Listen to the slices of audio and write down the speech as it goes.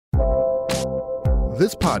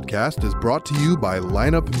This podcast is brought to you by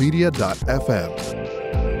lineupmedia.fm.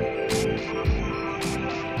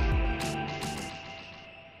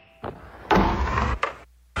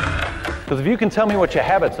 Because if you can tell me what your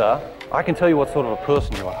habits are, I can tell you what sort of a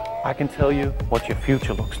person you are. I can tell you what your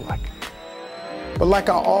future looks like. But like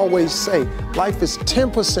I always say, life is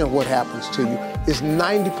 10% what happens to you, it's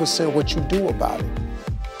 90% what you do about it.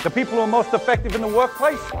 The people who are most effective in the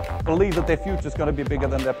workplace believe that their future is going to be bigger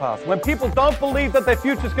than their past. When people don't believe that their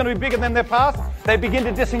future is going to be bigger than their past, they begin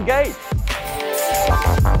to disengage.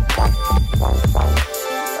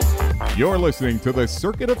 You're listening to The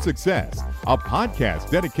Circuit of Success, a podcast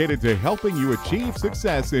dedicated to helping you achieve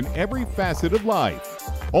success in every facet of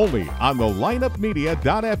life. Only on the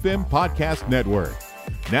lineupmedia.fm podcast network.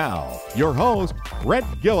 Now, your host, Brett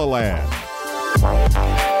Gilliland.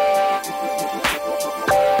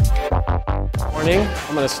 Morning.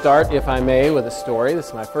 I'm going to start, if I may, with a story. This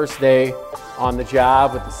is my first day on the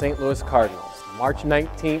job with the St. Louis Cardinals, March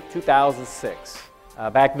 19, 2006.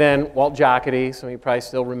 Back then, Walt Jocketty, some of you probably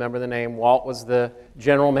still remember the name. Walt was the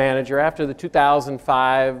general manager. After the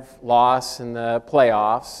 2005 loss in the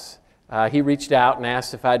playoffs, he reached out and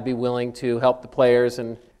asked if I'd be willing to help the players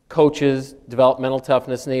and coaches develop mental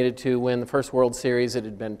toughness needed to win the first World Series. It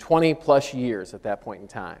had been 20-plus years at that point in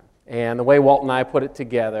time. And the way Walt and I put it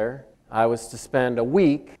together, I was to spend a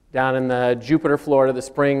week down in the Jupiter, Florida, the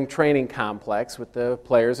spring training complex with the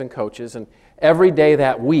players and coaches. And every day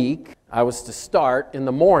that week, I was to start in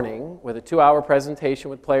the morning with a 2-hour presentation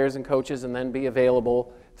with players and coaches and then be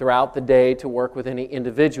available throughout the day to work with any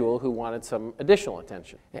individual who wanted some additional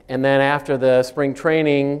attention. And then after the spring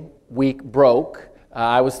training week broke,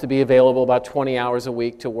 I was to be available about 20 hours a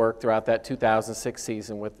week to work throughout that 2006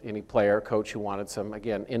 season with any player or coach who wanted some,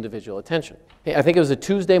 again, individual attention. I think it was a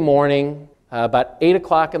Tuesday morning, about 8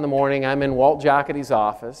 o'clock in the morning. I'm in Walt Jocketty's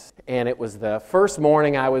office, and it was the first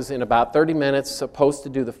morning I was in about 30 minutes supposed to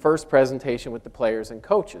do the first presentation with the players and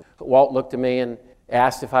coaches. Walt looked at me and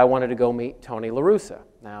asked if I wanted to go meet Tony La Russa.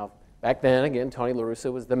 Now, back then, again, Tony La Russa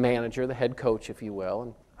was the manager, the head coach, if you will.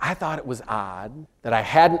 And I thought it was odd that I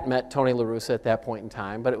hadn't met Tony La Russa at that point in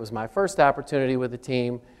time, but it was my first opportunity with the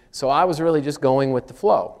team, so I was really just going with the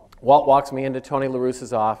flow. Walt walks me into Tony La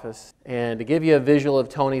Russa's office, and to give you a visual of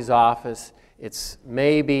Tony's office, it's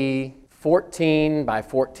maybe 14 by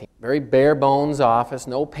 14. Very bare bones office,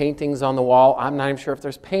 no paintings on the wall. I'm not even sure if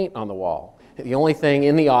there's paint on the wall. The only thing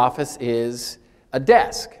in the office is a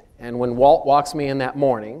desk. And when Walt walks me in that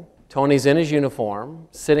morning, Tony's in his uniform,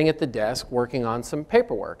 sitting at the desk, working on some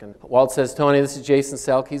paperwork. And Walt says, "Tony, this is Jason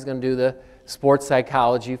Selk. He's going to do the sports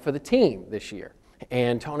psychology for the team this year."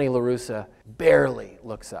 And Tony La Russa barely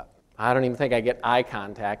looks up. I don't even think I get eye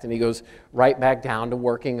contact, and he goes right back down to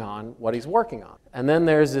working on what he's working on. And then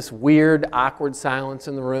there's this weird, awkward silence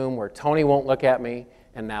in the room where Tony won't look at me,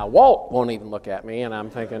 and now Walt won't even look at me, and I'm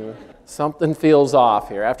thinking, something feels off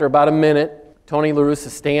here. After about a minute, Tony La Russa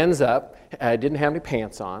stands up. I didn't have any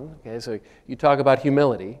pants on. Okay, so you talk about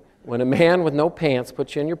humility. When a man with no pants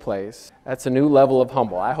puts you in your place, that's a new level of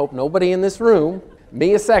humble. I hope nobody in this room,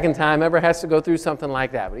 me a second time, ever has to go through something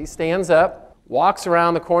like that. But he stands up, walks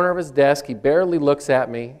around the corner of his desk, he barely looks at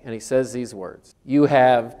me, and he says these words: "You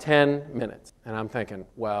have 10 minutes. And I'm thinking,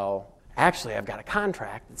 well, actually, I've got a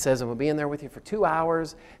contract that says I'm going to be in there with you for 2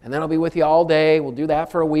 hours, and then I'll be with you all day. We'll do that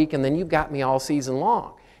for a week, and then you've got me all season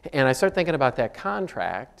long. And I start thinking about that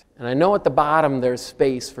contract, and I know at the bottom there's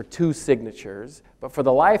space for 2 signatures, but for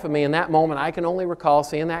the life of me in that moment, I can only recall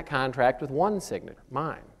seeing that contract with 1 signature,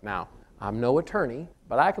 mine. Now, I'm no attorney,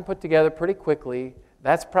 but I can put together pretty quickly,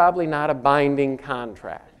 that's probably not a binding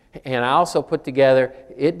contract. And I also put together,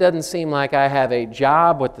 it doesn't seem like I have a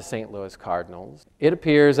job with the St. Louis Cardinals. It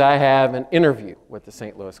appears I have an interview with the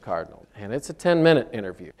St. Louis Cardinals. And it's a 10-minute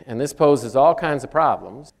interview. And this poses all kinds of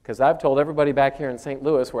problems, because I've told everybody back here in St.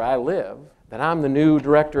 Louis where I live that I'm the new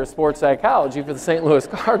director of sports psychology for the St. Louis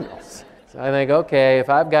Cardinals. So I think, okay, if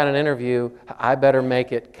I've got an interview, I better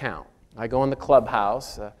make it count. I go in the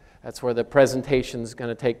clubhouse. That's where the presentation's going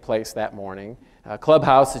to take place that morning.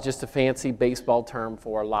 Clubhouse is just a fancy baseball term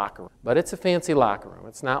for locker room. But it's a fancy locker room.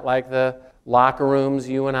 It's not like the locker rooms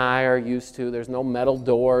you and I are used to. There's no metal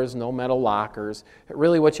doors, no metal lockers.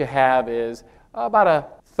 Really what you have is about a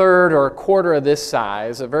third or a quarter of this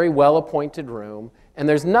size, a very well-appointed room, and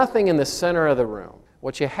there's nothing in the center of the room.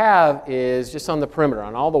 What you have is just on the perimeter,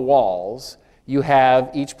 on all the walls, you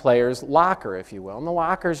have each player's locker, if you will. And the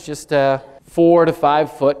locker's just a 4 to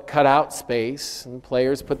 5 foot cutout space, and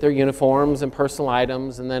players put their uniforms and personal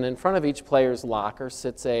items, and then in front of each player's locker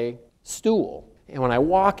sits a stool. And when I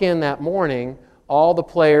walk in that morning, all the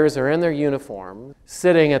players are in their uniform,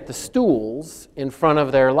 sitting at the stools in front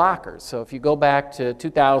of their lockers. So if you go back to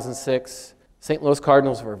 2006, St. Louis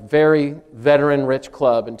Cardinals were a very veteran-rich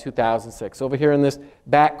club in 2006. Over here in this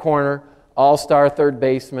back corner, all-star third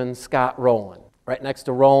baseman Scott Rowland. Right next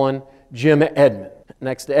to Rowland, Jim Edmonds.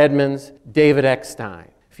 Next to Edmonds, David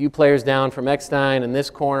Eckstein. A few players down from Eckstein in this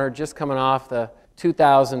corner, just coming off the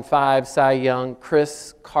 2005 Cy Young,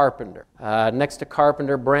 Chris Carpenter. Next to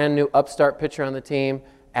Carpenter, brand new upstart pitcher on the team,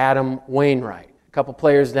 Adam Wainwright. A couple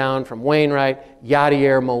players down from Wainwright,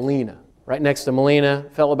 Yadier Molina. Right next to Molina, a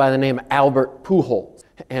fellow by the name of Albert Pujols.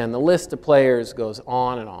 And the list of players goes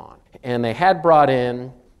on and on. And they had brought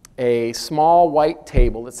in a small white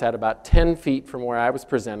table that sat about 10 feet from where I was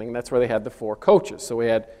presenting. That's where they had the four coaches. So we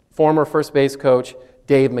had former first base coach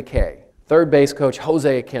Dave McKay, third base coach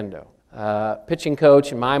Jose Akindo, pitching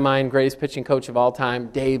coach, in my mind, greatest pitching coach of all time,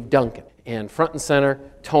 Dave Duncan, and front and center,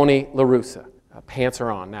 Tony La Russa. Pants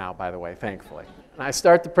are on now, by the way, thankfully. And I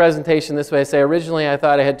start the presentation this way. I say, originally I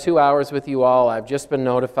thought I had 2 hours with you all. I've just been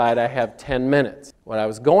notified I have 10 minutes. What I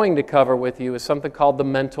was going to cover with you is something called the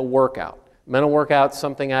mental workout. Mental workout is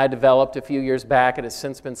something I developed a few years back. It has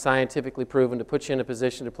since been scientifically proven to put you in a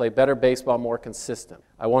position to play better baseball more consistent.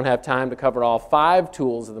 I won't have time to cover all 5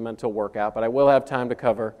 tools of the mental workout, but I will have time to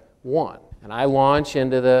cover 1. And I launch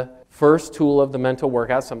into the first tool of the mental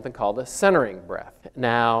workout, something called a centering breath.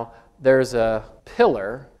 Now, there's a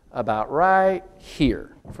pillar about right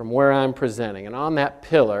here from where I'm presenting. And on that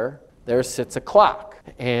pillar, there sits a clock.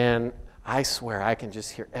 And I swear I can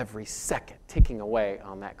just hear every second ticking away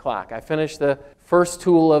on that clock. I finished the first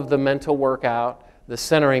tool of the mental workout, the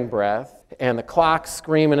centering breath, and the clock's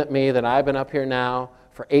screaming at me that I've been up here now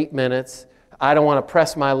for 8 minutes. I don't want to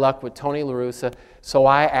press my luck with Tony La Russa, so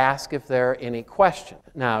I ask if there are any questions.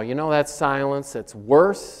 Now, you know that silence that's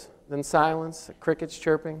worse than silence, the crickets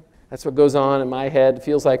chirping? That's what goes on in my head, it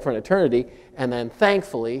feels like for an eternity. And then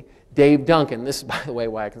thankfully, Dave Duncan, this is, by the way,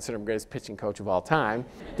 why I consider him the greatest pitching coach of all time.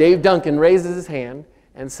 Dave Duncan raises his hand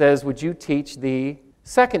and says, would you teach the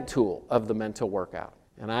second tool of the mental workout?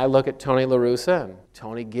 And I look at Tony La Russa, and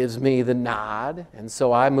Tony gives me the nod. And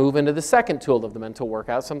so I move into the second tool of the mental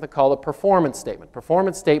workout, something called a performance statement.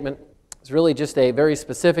 Performance statement is really just a very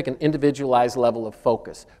specific and individualized level of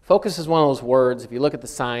focus. Focus is one of those words, if you look at the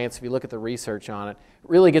science, if you look at the research on it, it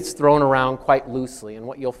really gets thrown around quite loosely. And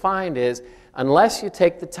what you'll find is, unless you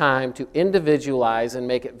take the time to individualize and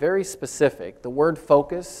make it very specific, the word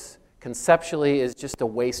focus conceptually is just a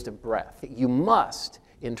waste of breath. You must,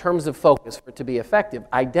 in terms of focus, for it to be effective,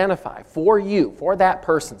 identify for you, for that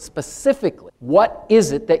person specifically, what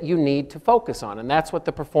is it that you need to focus on? And that's what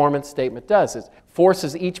the performance statement does. It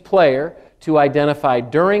forces each player to identify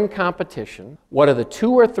during competition what are the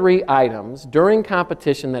 2 or 3 items during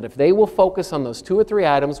competition that if they will focus on those 2 or 3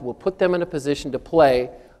 items will put them in a position to play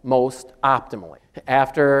most optimally.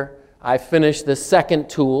 After I finish the second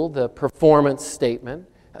tool, the performance statement,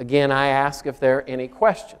 again, I ask if there are any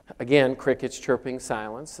questions. Again, crickets chirping,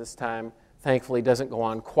 silence. This time, thankfully, doesn't go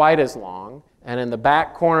on quite as long. And in the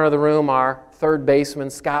back corner of the room, our third baseman,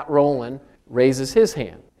 Scott Rowland, raises his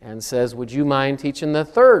hand and says, would you mind teaching the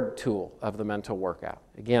third tool of the mental workout?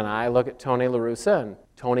 Again, I look at Tony La Russa, and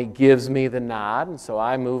Tony gives me the nod, and so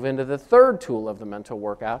I move into the third tool of the mental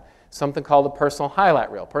workout, something called the personal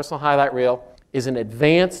highlight reel. Personal highlight reel is an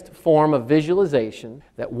advanced form of visualization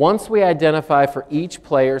that once we identify for each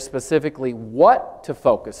player specifically what to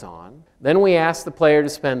focus on, then we ask the player to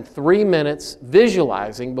spend 3 minutes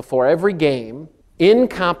visualizing before every game in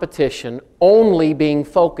competition only being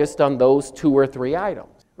focused on those 2 or 3 items.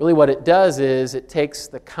 Really what it does is it takes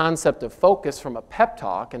the concept of focus from a pep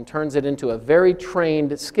talk and turns it into a very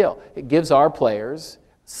trained skill. It gives our players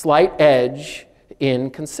slight edge in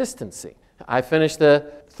consistency. I finished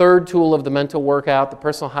the third tool of the mental workout, the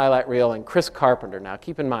personal highlight reel, and Chris Carpenter. Now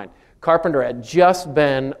keep in mind, Carpenter had just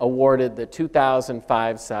been awarded the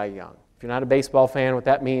 2005 Cy Young. If you're not a baseball fan, what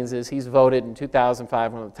that means is he's voted in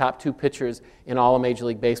 2005 one of the top 2 pitchers in all of Major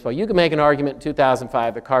League Baseball. You can make an argument in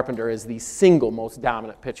 2005 that Carpenter is the single most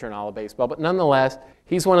dominant pitcher in all of baseball, but nonetheless,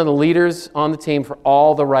 he's one of the leaders on the team for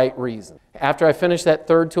all the right reasons. After I finish that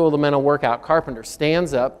third tool of the mental workout, Carpenter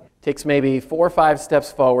stands up, takes maybe 4 or 5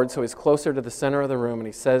 steps forward so he's closer to the center of the room, and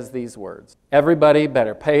he says these words, everybody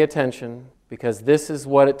better pay attention because this is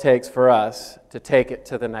what it takes for us to take it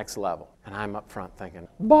to the next level. And I'm up front thinking,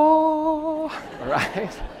 ball,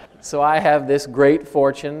 right? So I have this great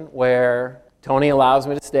fortune where Tony allows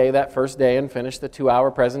me to stay that first day and finish the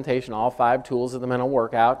 2-hour presentation, all 5 tools of the mental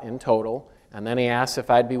workout in total. And then he asked if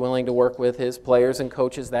I'd be willing to work with his players and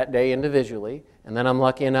coaches that day individually. And then I'm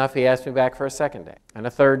lucky enough, he asked me back for a second day, and a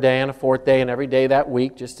third day, and a fourth day, and every day that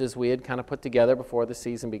week, just as we had kind of put together before the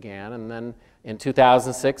season began. And then in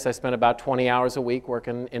 2006, I spent about 20 hours a week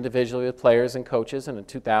working individually with players and coaches. And in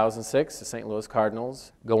 2006, the St. Louis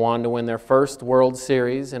Cardinals go on to win their first World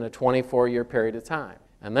Series in a 24-year period of time.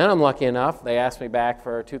 And then I'm lucky enough, they asked me back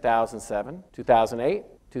for 2007, 2008,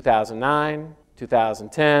 2009,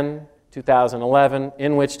 2010, 2011,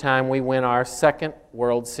 in which time we win our second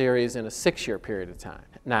World Series in a 6-year period of time.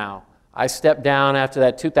 Now, I stepped down after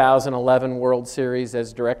that 2011 World Series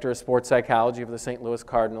as Director of Sports Psychology for the St. Louis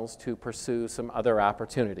Cardinals to pursue some other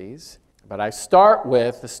opportunities. But I start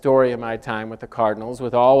with the story of my time with the Cardinals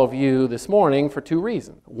with all of you this morning for 2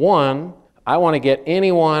 reasons. One, I want to get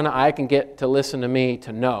anyone I can get to listen to me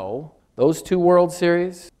to know those 2 World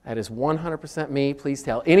Series, that is 100% me. Please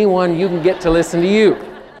tell anyone you can get to listen to you.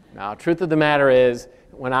 Now, truth of the matter is,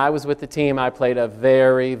 when I was with the team, I played a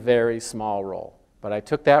very, very small role. But I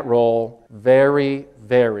took that role very,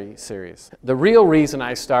 very serious. The real reason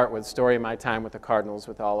I start with the story of my time with the Cardinals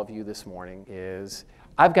with all of you this morning is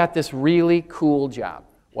I've got this really cool job.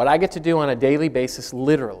 What I get to do on a daily basis,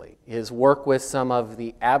 literally, is work with some of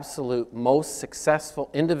the absolute most successful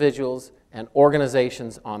individuals and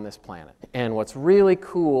organizations on this planet. And what's really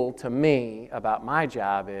cool to me about my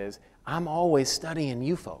job is I'm always studying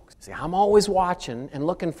you folks. See, I'm always watching and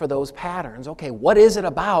looking for those patterns. Okay, what is it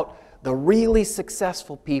about the really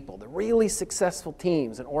successful people, the really successful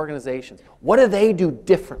teams and organizations? What do they do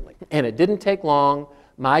differently? And it didn't take long,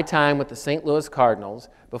 my time with the St. Louis Cardinals,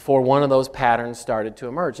 before one of those patterns started to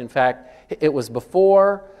emerge. In fact, it was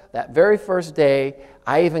before that very first day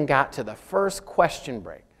I even got to the first question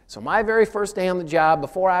break. So my very first day on the job,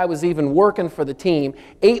 before I was even working for the team,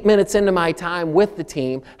 8 minutes into my time with the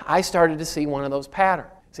team, I started to see one of those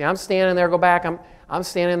patterns. See, I'm standing there, I'm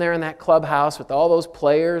standing there in that clubhouse with all those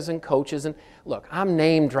players and coaches, and look, I'm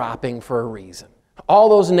name dropping for a reason. All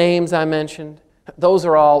those names I mentioned, those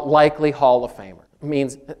are all likely Hall of Famers. It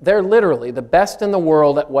means they're literally the best in the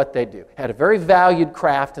world at what they do, had a very valued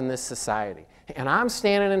craft in this society. And I'm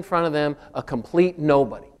standing in front of them, a complete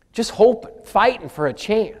nobody, just hoping, fighting for a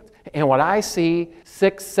chance. And what I see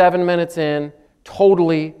 6, 7 minutes in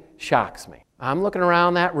totally shocks me. I'm looking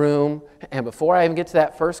around that room, and before I even get to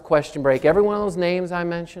that first question break, every one of those names I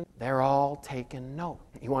mentioned, they're all taking notes.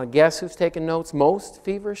 You want to guess who's taking notes most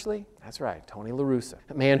feverishly? That's right, Tony La Russa,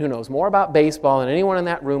 a man who knows more about baseball than anyone in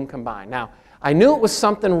that room combined. Now, I knew it was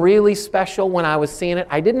something really special when I was seeing it.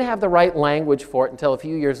 I didn't have the right language for it until a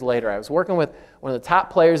few years later. I was working with one of the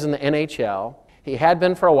top players in the NHL. He had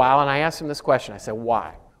been for a while, and I asked him this question. I said,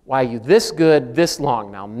 why? Why are you this good this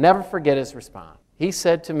long? Now, I'll never forget his response. He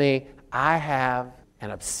said to me, I have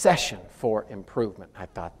an obsession for improvement. I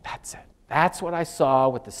thought, that's it. That's what I saw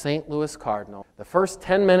with the St. Louis Cardinals. The first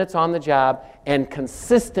 10 minutes on the job, and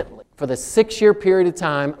consistently for the 6-year period of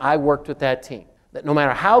time I worked with that team, that no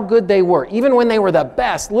matter how good they were, even when they were the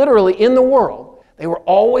best literally in the world, they were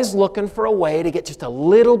always looking for a way to get just a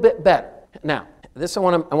little bit better. Now, this I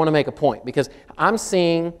want to make a point, because I'm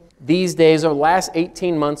seeing these days, over the last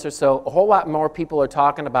 18 months or so, a whole lot more people are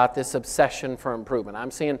talking about this obsession for improvement.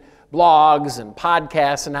 I'm seeing blogs and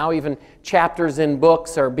podcasts, and now even chapters in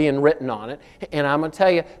books are being written on it. And I'm going to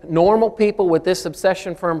tell you, normal people with this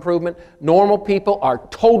obsession for improvement, normal people are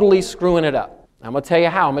totally screwing it up. I'm going to tell you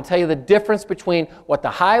how. I'm going to tell you the difference between what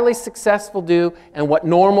the highly successful do and what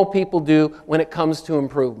normal people do when it comes to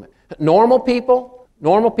improvement. Normal people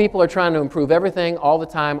are trying to improve everything all the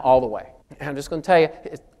time, all the way. And I'm just going to tell you,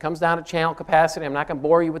 it comes down to channel capacity. I'm not going to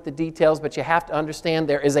bore you with the details, but you have to understand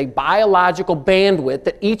there is a biological bandwidth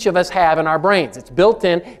that each of us have in our brains. It's built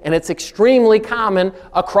in, and it's extremely common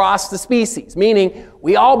across the species, meaning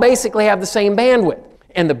we all basically have the same bandwidth.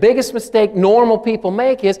 And the biggest mistake normal people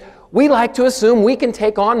make is we like to assume we can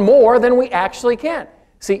take on more than we actually can.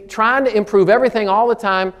 See, trying to improve everything all the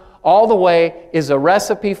time, all the way, is a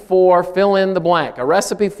recipe for fill in the blank. A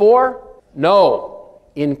recipe for? No.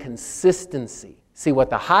 Inconsistency. See, what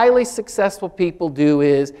the highly successful people do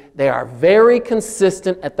is they are very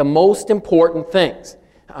consistent at the most important things.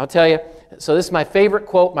 I'll tell you, so this is my favorite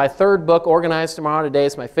quote, my third book, Organized Tomorrow Today.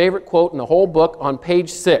 It's my favorite quote in the whole book on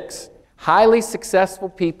page 6. Highly successful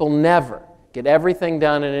people never get everything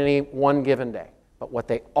done in any one given day. But what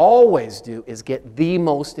they always do is get the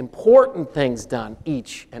most important things done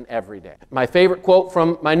each and every day. My favorite quote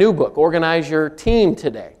from my new book, Organize Your Team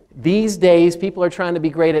Today. These days, people are trying to be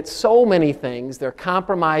great at so many things, they're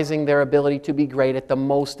compromising their ability to be great at the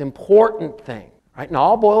most important thing. Right? And it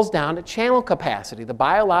all boils down to channel capacity, the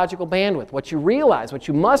biological bandwidth. What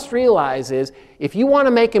you must realize is if you want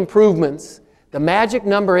to make improvements, the magic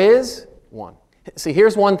number is 1. See,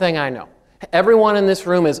 here's one thing I know. Everyone in this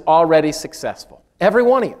room is already successful. Every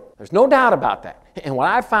one of you. There's no doubt about that. And what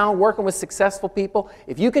I've found working with successful people,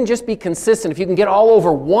 if you can just be consistent, if you can get all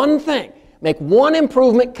over one thing, make one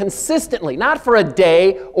improvement consistently, not for a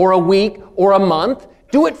day or a week or a month,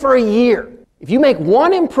 do it for a year. If you make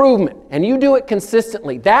one improvement and you do it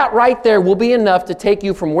consistently, that right there will be enough to take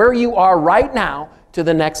you from where you are right now to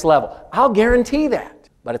the next level. I'll guarantee that.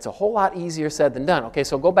 But it's a whole lot easier said than done. Okay,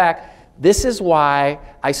 so go back. This is why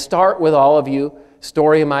I start with all of you,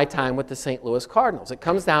 story of my time with the St. Louis Cardinals. It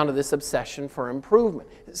comes down to this obsession for improvement.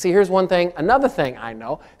 See, here's one thing, another thing I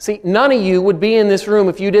know. See, none of you would be in this room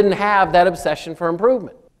if you didn't have that obsession for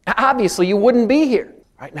improvement. Obviously, you wouldn't be here.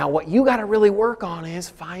 Right now, what you got to really work on is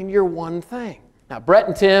find your one thing. Now, Brett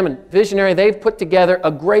and Tim and Visionary, they've put together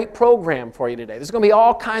a great program for you today. There's going to be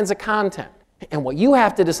all kinds of content. And what you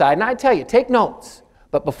have to decide, and I tell you, take notes.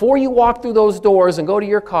 But before you walk through those doors and go to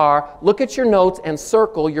your car, look at your notes and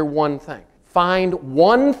circle your one thing. Find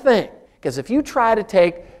one thing. Because if you try to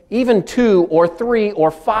take even 2 or 3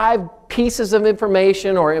 or 5 pieces of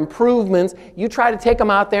information or improvements, you try to take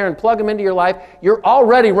them out there and plug them into your life, you're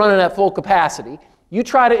already running at full capacity. You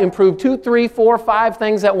try to improve 2, 3, 4, 5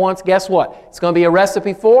 things at once, guess what? It's going to be a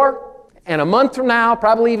recipe for, and a month from now,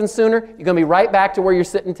 probably even sooner, you're going to be right back to where you're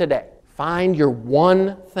sitting today. Find your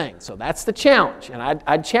one thing. So that's the challenge. And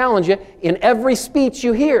I'd challenge you, in every speech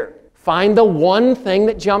you hear, find the one thing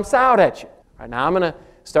that jumps out at you. All right, now I'm going to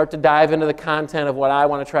start to dive into the content of what I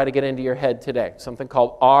want to try to get into your head today. Something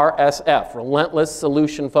called RSF, Relentless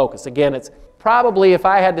Solution Focus. Again, it's probably, if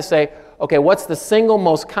I had to say, okay, what's the single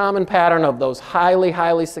most common pattern of those highly,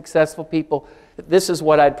 highly successful people? This is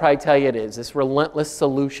what I'd probably tell you it is, this relentless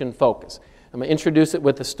solution focus. I'm going to introduce it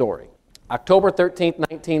with a story. October 13th,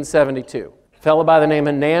 1972. A fellow by the name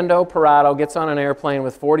of Nando Parado gets on an airplane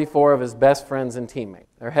with 44 of his best friends and teammates.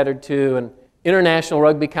 They're headed to an international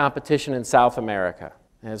rugby competition in South America.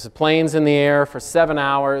 As the plane's in the air for 7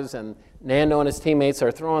 hours and Nando and his teammates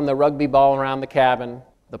are throwing the rugby ball around the cabin,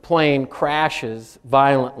 the plane crashes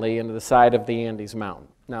violently into the side of the Andes Mountain.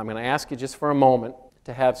 Now, I'm going to ask you just for a moment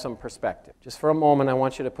to have some perspective. Just for a moment, I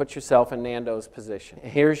want you to put yourself in Nando's position.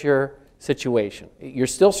 Here's your situation. You're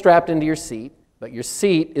still strapped into your seat, but your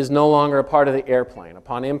seat is no longer a part of the airplane.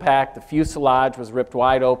 Upon impact, the fuselage was ripped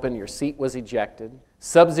wide open, your seat was ejected.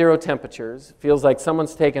 Sub-zero temperatures, feels like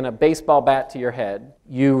someone's taken a baseball bat to your head.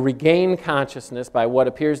 You regain consciousness by what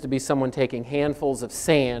appears to be someone taking handfuls of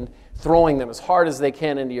sand, throwing them as hard as they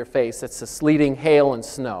can into your face. It's the sleeting hail and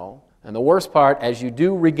snow. And the worst part, as you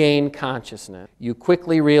do regain consciousness, you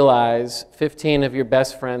quickly realize 15 of your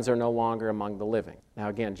best friends are no longer among the living. Now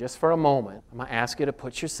again, just for a moment, I'm going to ask you to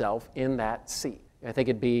put yourself in that seat. I think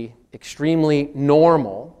it'd be extremely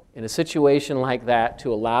normal in a situation like that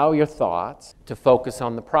to allow your thoughts to focus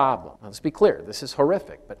on the problem. Now, let's be clear, this is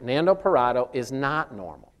horrific, but Nando Parado is not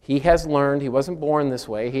normal. He has learned, he wasn't born this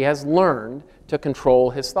way, he has learned to control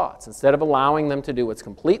his thoughts. Instead of allowing them to do what's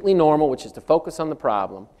completely normal, which is to focus on the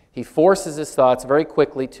problem, he forces his thoughts very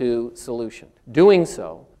quickly to solution. Doing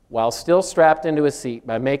so while still strapped into his seat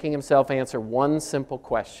by making himself answer one simple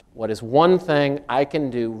question. What is one thing I can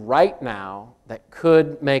do right now that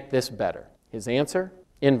could make this better? His answer?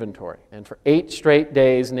 Inventory. And for 8 straight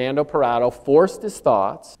days, Nando Parado forced his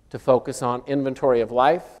thoughts to focus on inventory of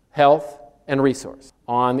life, health, and resource.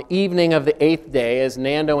 On the evening of the 8th day, as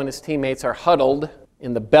Nando and his teammates are huddled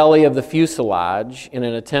in the belly of the fuselage in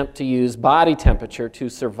an attempt to use body temperature to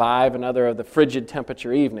survive another of the frigid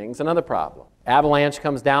temperature evenings, another problem. Avalanche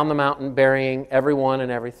comes down the mountain burying everyone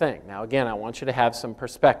and everything. Now again, I want you to have some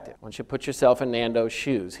perspective. I want you to put yourself in Nando's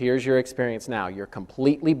shoes. Here's your experience now. You're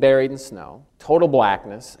completely buried in snow, total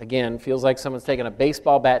blackness. Again, feels like someone's taken a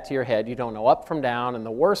baseball bat to your head. You don't know up from down, and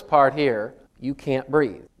the worst part here, you can't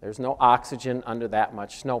breathe. There's no oxygen under that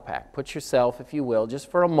much snowpack. Put yourself, if you will, just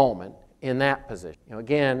for a moment in that position.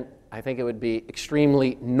 Again, I think it would be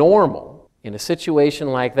extremely normal in a situation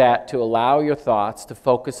like that to allow your thoughts to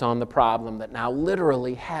focus on the problem that now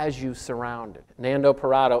literally has you surrounded. Nando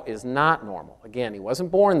Parado is not normal. Again, he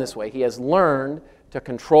wasn't born this way. He has learned to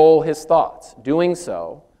control his thoughts. Doing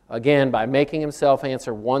so, again, by making himself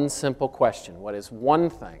answer one simple question. What is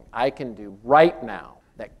one thing I can do right now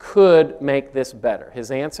that could make this better? His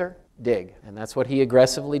answer? Dig. And that's what he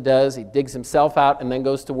aggressively does. He digs himself out and then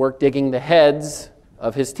goes to work digging the heads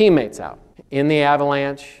of his teammates out. In the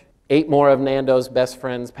avalanche, 8 more of Nando's best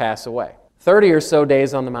friends pass away. 30 or so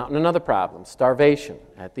days on the mountain, another problem, starvation.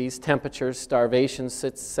 At these temperatures, starvation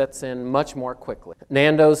sets in much more quickly.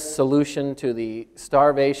 Nando's solution to the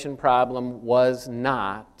starvation problem was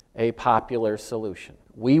not a popular solution.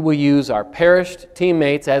 We will use our perished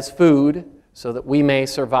teammates as food so that we may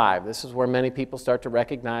survive. This is where many people start to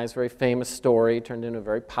recognize a very famous story, turned into a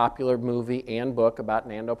very popular movie and book about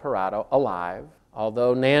Nando Parado, Alive.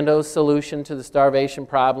 Although Nando's solution to the starvation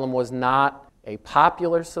problem was not a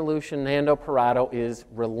popular solution, Nando Parado is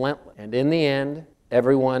relentless. And in the end,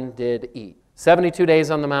 everyone did eat. 72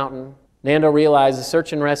 days on the mountain, Nando realized the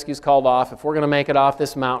search and rescue's called off. If we're going to make it off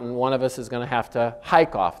this mountain, one of us is going to have to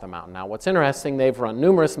hike off the mountain. Now, what's interesting, they've run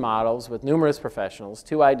numerous models with numerous professionals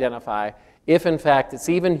to identify if, in fact, it's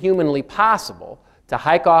even humanly possible to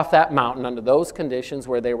hike off that mountain under those conditions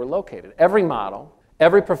where they were located. Every model,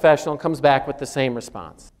 every professional comes back with the same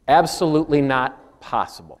response. Absolutely not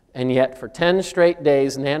possible. And yet, for 10 straight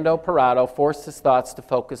days, Nando Parado forced his thoughts to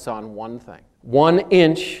focus on one thing: 1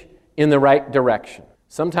 inch in the right direction.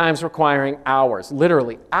 Sometimes requiring hours,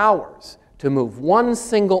 literally hours, to move 1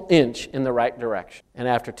 single inch in the right direction. And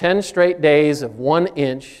after 10 straight days of 1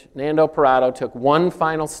 inch, Nando Parado took one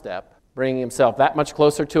final step, bringing himself that much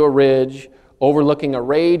closer to a ridge, overlooking a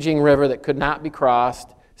raging river that could not be crossed,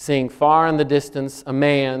 seeing far in the distance a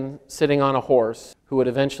man sitting on a horse who would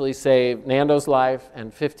eventually save Nando's life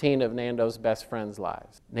and 15 of Nando's best friends'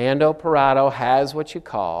 lives. Nando Parado has what you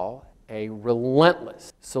call a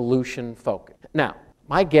relentless solution focus. Now,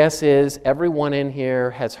 my guess is everyone in here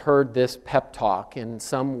has heard this pep talk in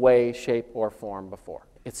some way, shape, or form before.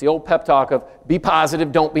 It's the old pep talk of be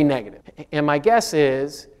positive, don't be negative. And my guess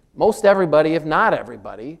is most everybody, if not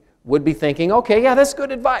everybody, would be thinking, okay, yeah, that's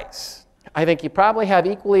good advice. I think you probably have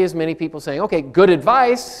equally as many people saying, okay, good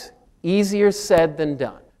advice, easier said than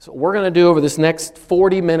done. So what we're going to do over this next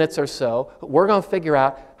 40 minutes or so, we're going to figure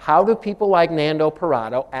out how do people like Nando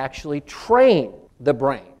Parado actually train the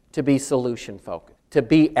brain to be solution focused, to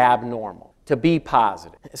be abnormal, to be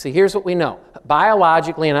positive. See, here's what we know.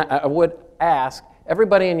 Biologically, and I would ask,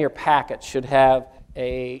 everybody in your packet should have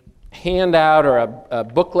a handout or a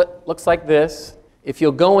booklet, looks like this. If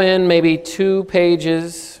you'll go in maybe 2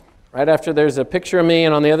 pages, right after there's a picture of me,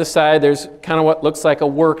 and on the other side there's kind of what looks like a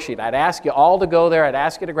worksheet. I'd ask you all to go there. I'd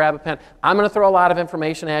ask you to grab a pen. I'm going to throw a lot of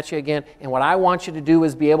information at you again, and what I want you to do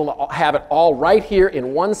is be able to have it all right here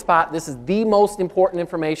in one spot. This is the most important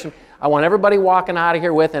information I want everybody walking out of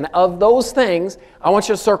here with, and of those things, I want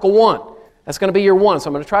you to circle 1. That's going to be your 1, so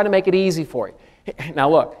I'm going to try to make it easy for you. Now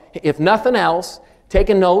look, if nothing else,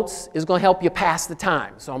 taking notes is going to help you pass the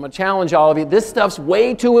time. So I'm going to challenge all of you. This stuff's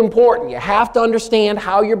way too important. You have to understand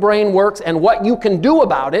how your brain works and what you can do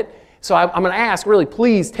about it. So I'm going to ask, really,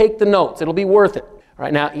 please take the notes. It'll be worth it. All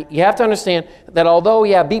right, now, you have to understand that although,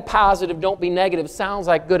 yeah, be positive, don't be negative, sounds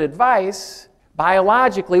like good advice,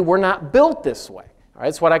 biologically, we're not built this way. All right,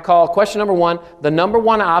 it's what I call question number 1, the number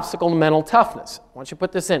 1 obstacle to mental toughness. I want you to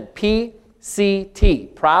put this in,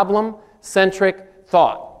 PCT, problem-centric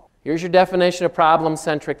thought. Here's your definition of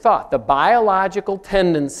problem-centric thought. The biological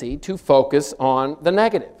tendency to focus on the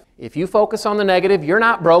negative. If you focus on the negative, you're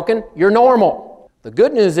not broken, you're normal. The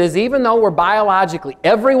good news is, even though we're biologically,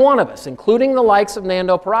 every one of us, including the likes of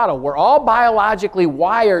Nando Parado, we're all biologically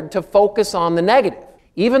wired to focus on the negative.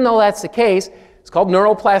 Even though that's the case, it's called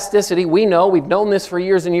neuroplasticity. We know, we've known this for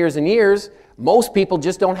years and years and years. Most people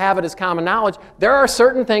just don't have it as common knowledge. There are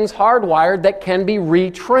certain things hardwired that can be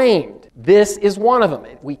retrained. This is one of them.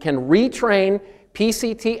 We can retrain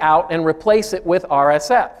PCT out and replace it with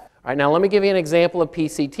RSF. All right, now let me give you an example of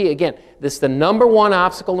PCT. Again, this is the number 1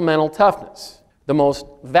 obstacle to mental toughness. The most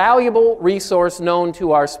valuable resource known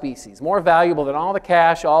to our species. More valuable than all the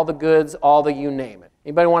cash, all the goods, all the you name it.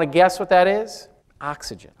 Anybody want to guess what that is?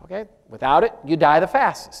 Oxygen, okay? Without it, you die the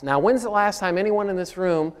fastest. Now, when's the last time anyone in this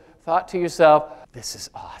room thought to yourself, this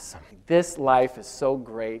is awesome. This life is so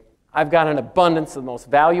great. I've got an abundance of the most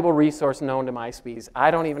valuable resource known to my species. I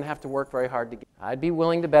don't even have to work very hard to get it. I'd be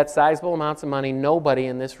willing to bet sizable amounts of money nobody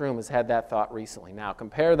in this room has had that thought recently. Now,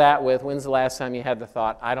 compare that with when's the last time you had the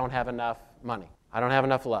thought, I don't have enough money. I don't have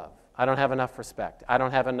enough love. I don't have enough respect. I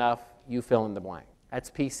don't have enough, you fill in the blank. That's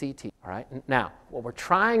PCT, all right? Now, what we're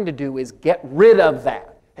trying to do is get rid of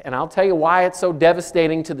that. And I'll tell you why it's so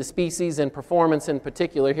devastating to the species and performance in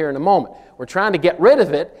particular here in a moment. We're trying to get rid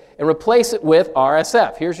of it and replace it with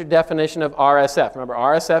RSF. Here's your definition of RSF. Remember,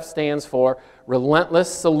 RSF stands for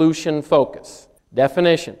Relentless Solution Focus.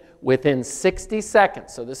 Definition, within 60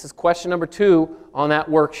 seconds. So this is question number 2 on that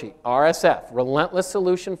worksheet. RSF, Relentless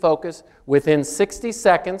Solution Focus. Within 60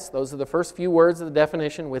 seconds, those are the first few words of the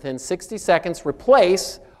definition, within 60 seconds,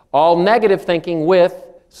 replace all negative thinking with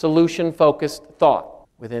solution-focused thought.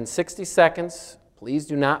 Within 60 seconds, please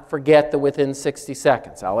do not forget the within 60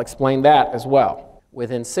 seconds. I'll explain that as well.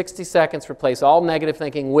 Within 60 seconds, replace all negative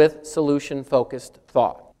thinking with solution-focused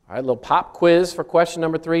thought. All right, a little pop quiz for question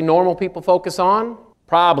number 3. Normal people focus on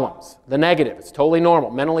problems, the negative. It's totally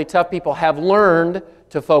normal. Mentally tough people have learned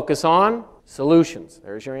to focus on solutions.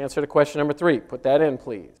 There's your answer to question number 3. Put that in,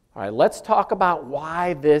 please. All right, let's talk about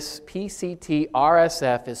why this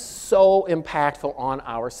PCT-RSF is so impactful on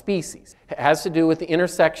our species. It has to do with the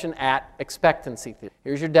intersection at expectancy theory.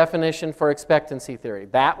 Here's your definition for expectancy theory.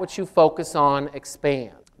 That which you focus on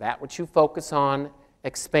expands. That which you focus on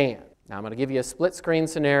expands. Now I'm going to give you a split screen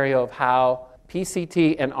scenario of how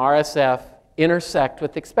PCT and RSF intersect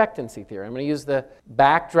with expectancy theory. I'm going to use the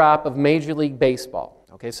backdrop of Major League Baseball.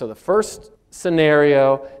 Okay, so the first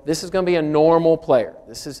scenario, this is going to be a normal player.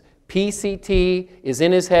 This is PCT is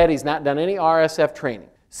in his head. He's not done any RSF training.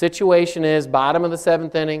 Situation is bottom of the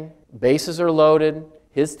 7th inning. Bases are loaded.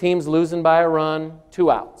 His team's losing by a run.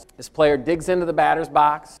 2 outs. This player digs into the batter's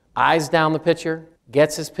box, eyes down the pitcher,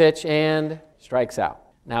 gets his pitch, and strikes out.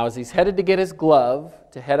 Now, as he's headed to get his glove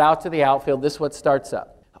to head out to the outfield, this is what starts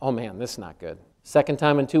up. Oh man, this is not good. Second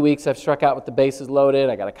time in 2 weeks I've struck out with the bases loaded.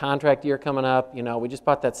 I got a contract year coming up. You know, we just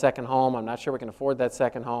bought that second home. I'm not sure we can afford that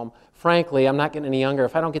second home. Frankly, I'm not getting any younger.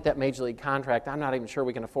 If I don't get that major league contract, I'm not even sure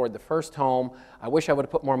we can afford the first home. I wish I would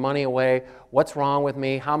have put more money away. What's wrong with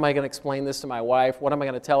me? How am I going to explain this to my wife? What am I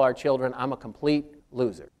going to tell our children? I'm a complete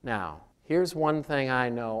loser. Now, here's one thing I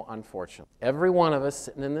know, unfortunately. Every one of us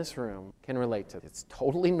sitting in this room can relate to it. It's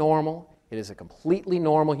totally normal. It is a completely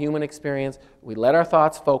normal human experience. We let our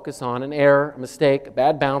thoughts focus on an error, a mistake, a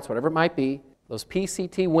bad bounce, whatever it might be. Those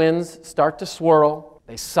PCT winds start to swirl.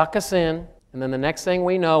 They suck us in. And then the next thing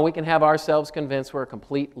we know, we can have ourselves convinced we're a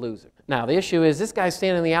complete loser. Now, the issue is this guy's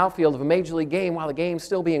standing in the outfield of a major league game while the game's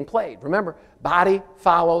still being played. Remember, body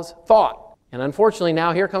follows thought. And unfortunately,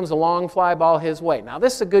 now here comes a long fly ball his way. Now,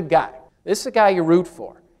 this is a good guy. This is a guy you root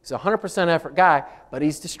for. He's a 100% effort guy, but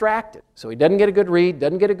he's distracted. So he doesn't get a good read,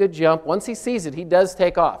 doesn't get a good jump. Once he sees it, he does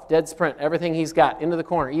take off. Dead sprint, everything he's got, into the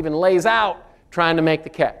corner. Even lays out trying to make the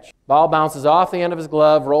catch. Ball bounces off the end of his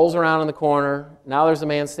glove, rolls around in the corner. Now there's a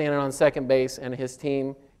man standing on second base, and his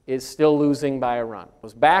team is still losing by a run.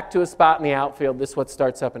 Goes back to a spot in the outfield. This is what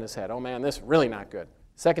starts up in his head. Oh man, this is really not good.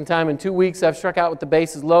 Second time in 2 weeks I've struck out with the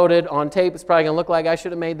bases loaded. On tape, it's probably going to look like I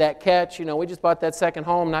should have made that catch. You know, we just bought that second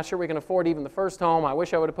home. Not sure we can afford even the first home. I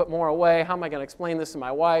wish I would have put more away. How am I going to explain this to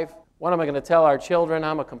my wife? What am I going to tell our children?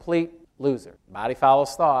 I'm a complete loser. Body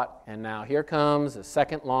follows thought. And now here comes a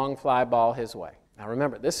second long fly ball his way. Now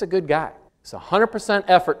remember, this is a good guy. He's a 100%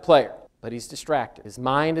 effort player, but he's distracted. His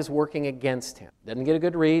mind is working against him. Doesn't get a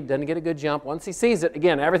good read, doesn't get a good jump. Once he sees it,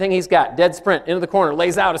 again, everything he's got, dead sprint, into the corner,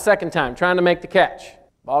 lays out a second time, trying to make the catch.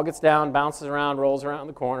 Ball gets down, bounces around, rolls around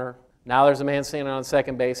the corner. Now there's a man standing on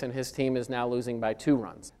second base, and his team is now losing by 2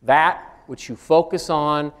 runs. That which you focus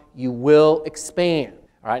on, you will expand.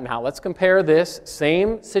 All right, now let's compare this.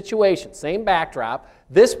 Same situation, same backdrop.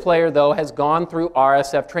 This player, though, has gone through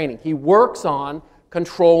RSF training. He works on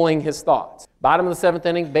controlling his thoughts. Bottom of the 7th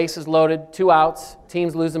inning, bases loaded, 2 outs,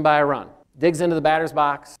 team's losing by a run. Digs into the batter's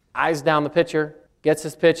box, eyes down the pitcher, gets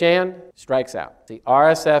his pitch and strikes out. The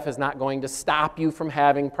RSF is not going to stop you from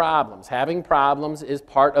having problems. Having problems is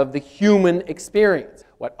part of the human experience.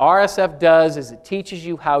 What RSF does is it teaches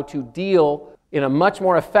you how to deal in a much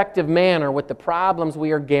more effective manner with the problems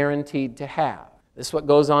we are guaranteed to have. This is what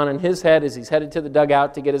goes on in his head as he's headed to the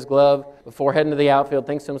dugout to get his glove before heading to the outfield.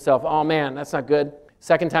 Thinks to himself, oh man, that's not good.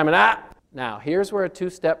 Second time and Now, here's where a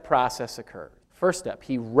 2-step process occurs. First step,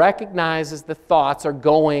 he recognizes the thoughts are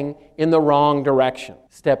going in the wrong direction.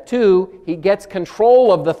 Step 2, he gets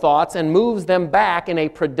control of the thoughts and moves them back in a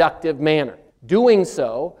productive manner. Doing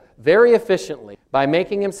so very efficiently by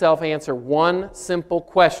making himself answer one simple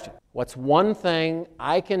question. What's one thing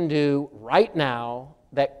I can do right now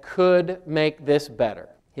that could make this better?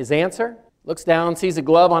 His answer, looks down, sees a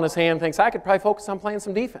glove on his hand, thinks I could probably focus on playing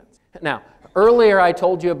some defense. Now, earlier I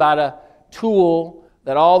told you about a tool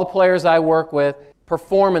that all the players I work with,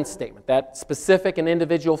 performance statement, that specific and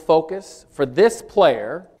individual focus. For this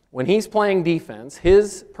player, when he's playing defense,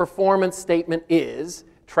 his performance statement is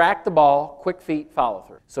track the ball, quick feet, follow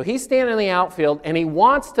through. So he's standing in the outfield and he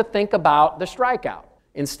wants to think about the strikeout.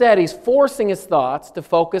 Instead, he's forcing his thoughts to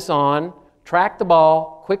focus on track the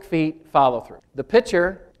ball, quick feet, follow through. The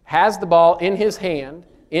pitcher has the ball in his hand,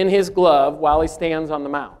 in his glove, while he stands on the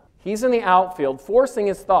mound. He's in the outfield forcing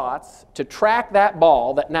his thoughts to track that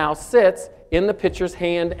ball that now sits in the pitcher's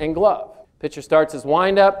hand and glove. Pitcher starts his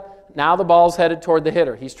windup. Now the ball's headed toward the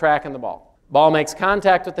hitter. He's tracking the ball. Ball makes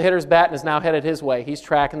contact with the hitter's bat and is now headed his way. He's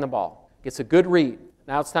tracking the ball. Gets a good read.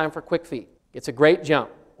 Now it's time for quick feet. Gets a great jump.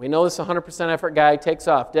 We know this 100% effort guy, takes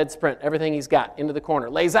off, dead sprint, everything he's got, into the corner,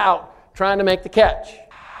 lays out, trying to make the catch.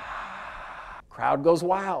 Crowd goes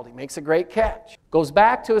wild. He makes a great catch. Goes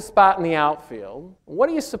back to his spot in the outfield. What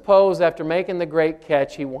do you suppose after making the great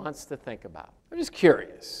catch he wants to think about? I'm just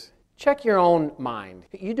curious. Check your own mind.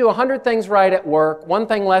 You do 100 things right at work, one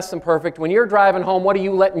thing less than perfect. When you're driving home, what are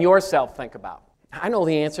you letting yourself think about? I know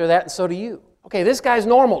the answer to that, and so do you. Okay, this guy's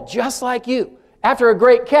normal, just like you. After a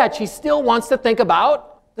great catch, he still wants to think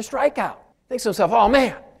about the strikeout. Thinks to himself, oh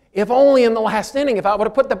man, if only in the last inning, if I would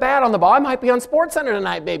have put the bat on the ball, I might be on SportsCenter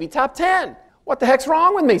tonight, baby, top 10. What the heck's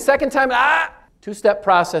wrong with me? Second time, Two-step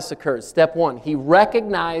process occurs. Step one, he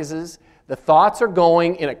recognizes the thoughts are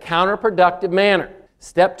going in a counterproductive manner.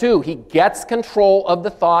 Step two, he gets control of the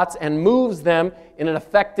thoughts and moves them in an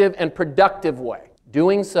effective and productive way.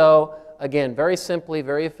 Doing so, again, very simply,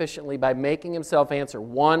 very efficiently, by making himself answer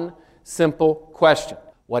one simple question.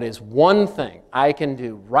 What is one thing I can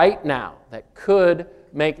do right now that could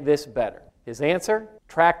make this better? His answer,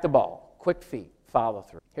 track the ball, quick feet, follow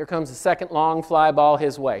through. Here comes the second long fly ball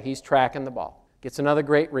his way. He's tracking the ball. Gets another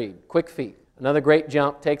great read, quick feet, another great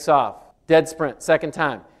jump, takes off, dead sprint, second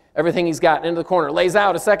time. Everything he's got into the corner, lays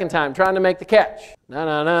out a second time, trying to make the catch.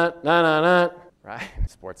 Right,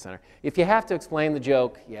 SportsCenter. If you have to explain the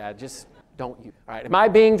joke, yeah, just don't use it. All right, am I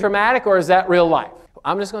being dramatic or is that real life?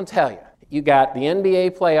 I'm just going to tell you. You got the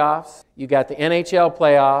NBA playoffs, you got the NHL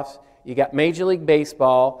playoffs, you got Major League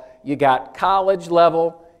Baseball, you got college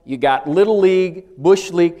level, you got Little League,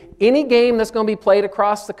 Bush League. Any game that's going to be played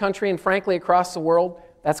across the country and frankly across the world,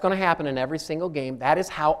 that's going to happen in every single game. That is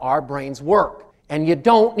how our brains work. And you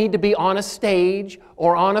don't need to be on a stage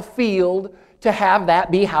or on a field to have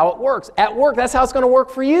that be how it works. At work, that's how it's going to work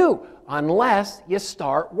for you, unless you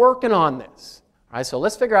start working on this. All right, so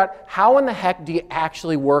let's figure out how in the heck do you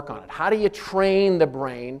actually work on it? How do you train the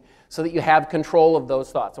brain so that you have control of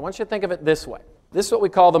those thoughts? I want you to think of it this way. This is what we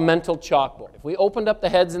call the mental chalkboard. If we opened up the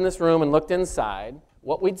heads in this room and looked inside,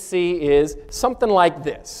 what we'd see is something like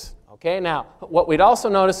this. Okay, now, what we'd also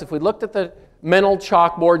notice if we looked at the mental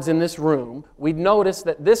chalkboards in this room, we'd notice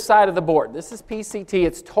that this side of the board, this is PCT,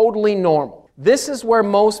 it's totally normal. This is where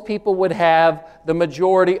most people would have the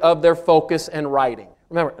majority of their focus and writing.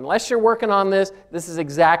 Remember, unless you're working on this, this is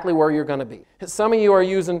exactly where you're going to be. Some of you are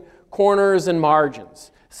using corners and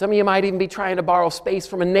margins. Some of you might even be trying to borrow space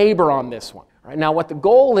from a neighbor on this one. All right, now, what the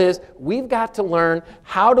goal is, we've got to learn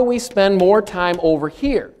how do we spend more time over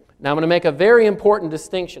here. Now, I'm going to make a very important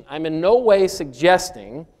distinction. I'm in no way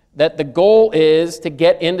suggesting that the goal is to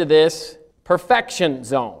get into this perfection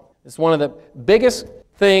zone. It's one of the biggest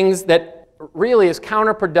things that really is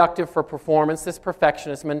counterproductive for performance, this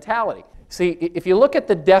perfectionist mentality. See, if you look at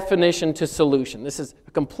the definition to solution, this is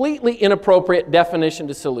a completely inappropriate definition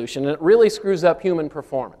to solution, and it really screws up human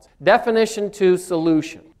performance. Definition to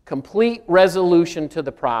solution, complete resolution to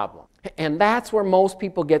the problem. And that's where most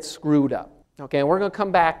people get screwed up. Okay, and we're going to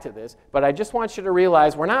come back to this, but I just want you to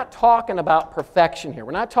realize we're not talking about perfection here.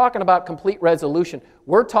 We're not talking about complete resolution.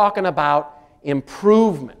 We're talking about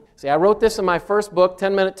improvement. See, I wrote this in my first book,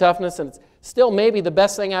 10-Minute Toughness, and it's still maybe the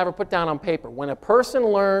best thing I ever put down on paper. When a person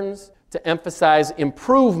learns to emphasize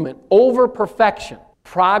improvement over perfection,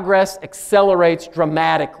 progress accelerates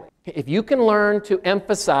dramatically. If you can learn to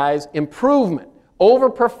emphasize improvement over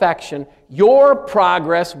perfection, your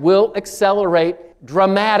progress will accelerate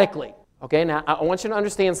dramatically. Okay, now I want you to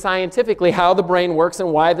understand scientifically how the brain works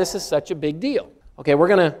and why this is such a big deal. Okay, we're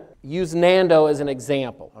going to use Nando as an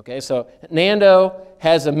example. Okay, so Nando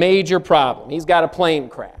has a major problem. He's got a plane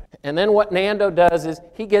crash. And then what Nando does is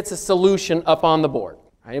he gets a solution up on the board.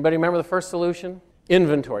 Anybody remember the first solution?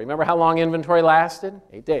 Inventory. Remember how long inventory lasted?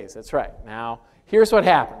 8 days, that's right. Now, here's what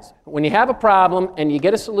happens. When you have a problem and you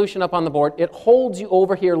get a solution up on the board, it holds you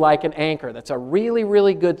over here like an anchor. That's a really,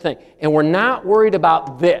 really good thing. And we're not worried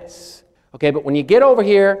about this. Okay, but when you get over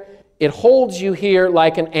here, it holds you here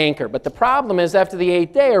like an anchor. But the problem is after the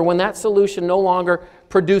 8th day, or when that solution no longer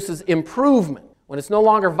produces improvement, when it's no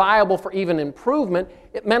longer viable for even improvement,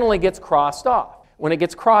 it mentally gets crossed off. When it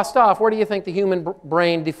gets crossed off, where do you think the human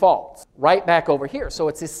brain defaults? Right back over here. So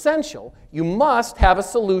it's essential. You must have a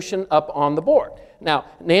solution up on the board. Now,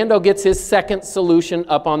 Nando gets his second solution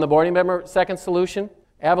up on the board. You remember second solution?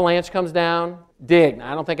 Avalanche comes down. Dig.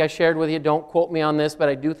 Now, I don't think I shared with you, don't quote me on this, but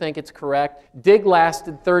I do think it's correct. Dig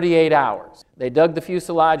lasted 38 hours. They dug the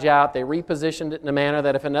fuselage out, they repositioned it in a manner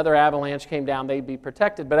that if another avalanche came down, they'd be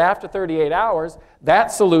protected. But after 38 hours,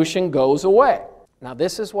 that solution goes away. Now,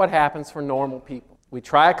 this is what happens for normal people. We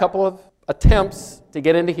try a couple of attempts to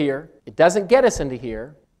get into here. It doesn't get us into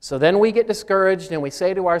here. So then we get discouraged and we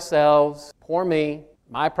say to ourselves, poor me,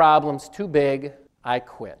 my problem's too big, I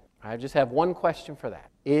quit. I just have one question for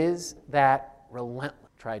that. Is that relentless?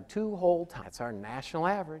 Tried 2 whole times. That's our national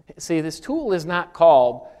average. See, this tool is not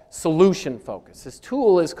called solution focus. This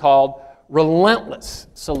tool is called relentless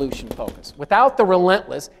solution focus. Without the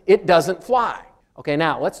relentless, it doesn't fly. Okay,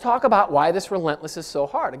 now let's talk about why this relentless is so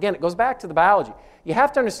hard. Again, it goes back to the biology. You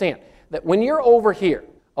have to understand that when you're over here,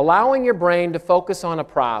 allowing your brain to focus on a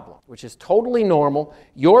problem, which is totally normal,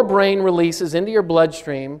 your brain releases into your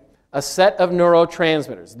bloodstream a set of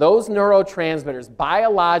neurotransmitters. Those neurotransmitters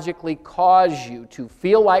biologically cause you to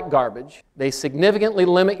feel like garbage. They significantly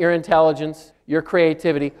limit your intelligence, your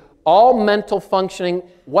creativity. All mental functioning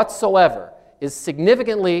whatsoever is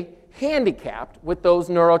significantly handicapped with those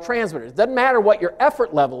neurotransmitters. It doesn't matter what your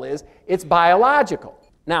effort level is, it's biological.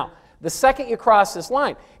 Now, the second you cross this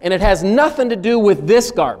line, and it has nothing to do with this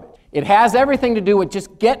garbage, it has everything to do with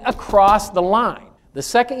just get across the line. The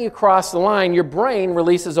second you cross the line, your brain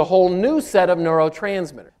releases a whole new set of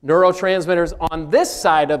neurotransmitters. Neurotransmitters on this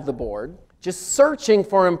side of the board, just searching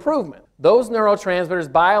for improvement. Those neurotransmitters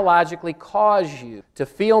biologically cause you to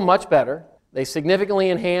feel much better. They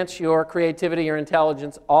significantly enhance your creativity, your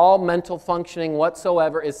intelligence. All mental functioning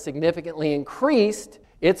whatsoever is significantly increased.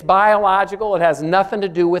 It's biological. It has nothing to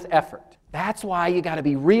do with effort. That's why you got to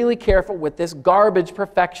be really careful with this garbage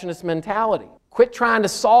perfectionist mentality. Quit trying to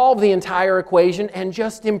solve the entire equation and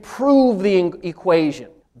just improve the equation.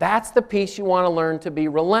 That's the piece you want to learn to be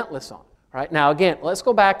relentless on. Right? Now, again, let's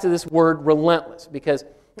go back to this word relentless, because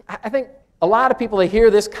I think a lot of people, they hear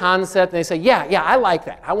this concept and they say, yeah, I like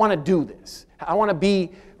that. I want to do this. I want to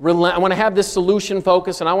be I want to have this solution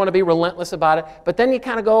focus and I want to be relentless about it. But then you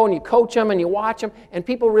kind of go and you coach them and you watch them and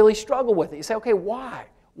people really struggle with it. You say, okay, why?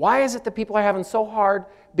 Why is it that people are having so hard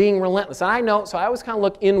being relentless? And I know, so I always kind of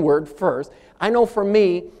look inward first. I know for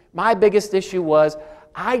me, my biggest issue was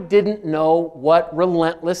I didn't know what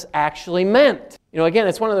relentless actually meant. You know, again,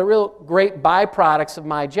 it's one of the real great byproducts of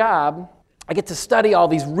my job. I get to study all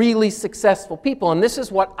these really successful people, and this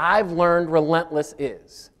is what I've learned relentless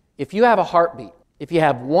is. If you have a heartbeat, if you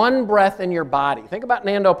have one breath in your body, think about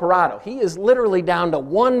Nando Parado. He is literally down to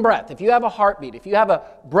one breath. If you have a heartbeat, if you have a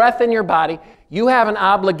breath in your body, you have an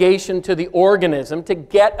obligation to the organism to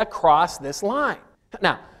get across this line.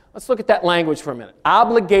 Now, let's look at that language for a minute.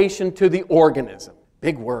 Obligation to the organism.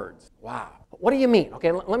 Big words. Wow. What do you mean?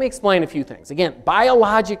 Okay, let me explain a few things. Again,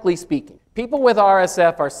 biologically speaking, people with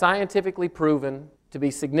RSF are scientifically proven to be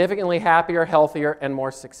significantly happier, healthier, and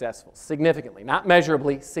more successful. Significantly, not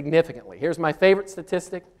measurably, significantly. Here's my favorite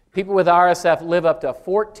statistic. People with RSF live up to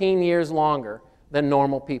 14 years longer than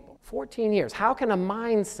normal people. 14 years. How can a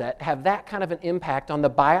mindset have that kind of an impact on the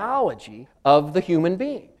biology of the human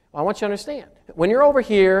being? Well, I want you to understand. When you're over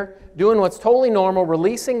here doing what's totally normal,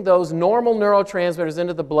 releasing those normal neurotransmitters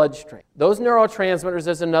into the bloodstream, those neurotransmitters,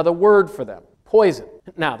 there's another word for them, poison.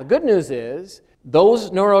 Now, the good news is those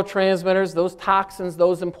neurotransmitters, those toxins,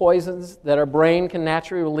 those poisons that our brain can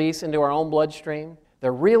naturally release into our own bloodstream,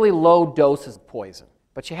 they're really low doses of poison.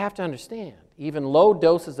 But you have to understand, even low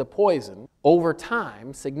doses of poison, over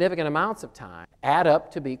time, significant amounts of time, add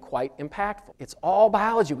up to be quite impactful. It's all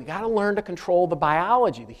biology. We got to learn to control the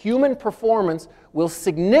biology. The human performance will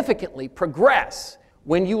significantly progress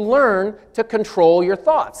when you learn to control your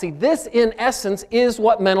thoughts. See, this in essence is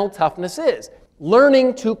what mental toughness is.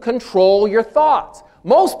 Learning to control your thoughts.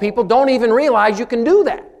 Most people don't even realize you can do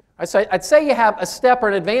that. I'd say you have a step or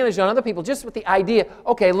an advantage on other people just with the idea,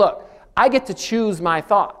 okay, look, I get to choose my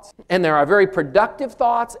thoughts. And there are very productive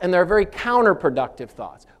thoughts and there are very counterproductive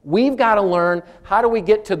thoughts. We've got to learn how do we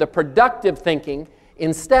get to the productive thinking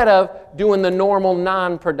instead of doing the normal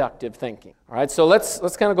non-productive thinking. All right, so let's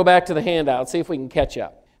kind of go back to the handout, see if we can catch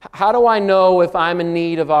up. How do I know if I'm in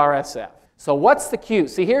need of RSF? So what's the cue?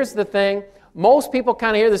 See, here's the thing. Most people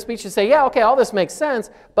kind of hear the speech and say, yeah, okay, all this makes sense,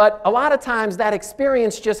 but a lot of times that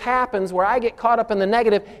experience just happens where I get caught up in the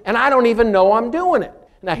negative and I don't even know I'm doing it.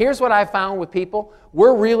 Now, here's what I found with people.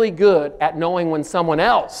 We're really good at knowing when someone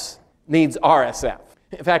else needs RSF.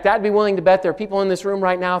 In fact, I'd be willing to bet there are people in this room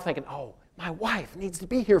right now thinking, oh, my wife needs to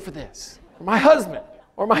be here for this, or my husband,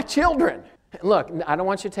 or my children. And look, I don't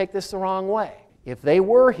want you to take this the wrong way. If they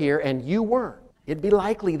were here and you weren't, it'd be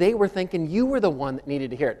likely they were thinking you were the one that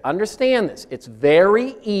needed to hear it. Understand this. It's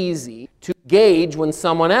very easy to gauge when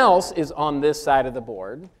someone else is on this side of the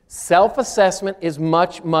board. Self-assessment is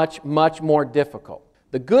much, much, much more difficult.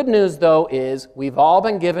 The good news, though, is we've all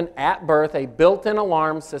been given at birth a built-in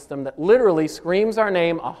alarm system that literally screams our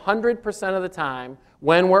name 100% of the time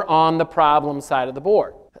when we're on the problem side of the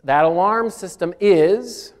board. That alarm system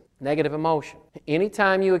is negative emotion.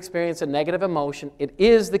 Anytime you experience a negative emotion, it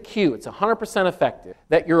is the cue. It's 100% effective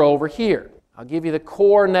that you're over here. I'll give you the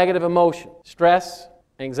core negative emotion: stress,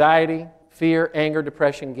 anxiety, fear, anger,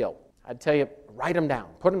 depression, guilt. I'd tell you, write them down.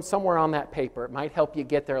 Put them somewhere on that paper. It might help you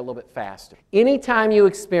get there a little bit faster. Anytime you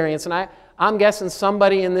experience, and I'm guessing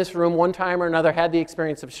somebody in this room one time or another had the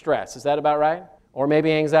experience of stress. Is that about right? Or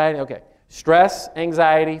maybe anxiety? Okay. Stress,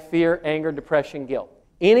 anxiety, fear, anger, depression, guilt.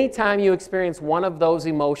 Anytime you experience one of those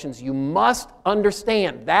emotions, you must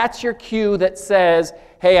understand that's your cue that says,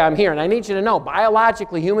 hey, I'm here. And I need you to know,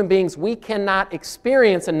 biologically, human beings, we cannot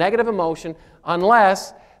experience a negative emotion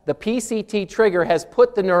unless the PCT trigger has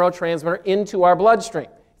put the neurotransmitter into our bloodstream.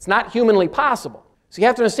 It's not humanly possible. So you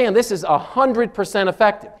have to understand this is 100%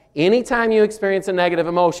 effective. Anytime you experience a negative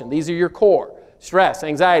emotion, these are your core: stress,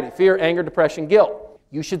 anxiety, fear, anger, depression, guilt.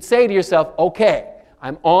 You should say to yourself, okay,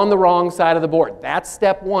 I'm on the wrong side of the board. That's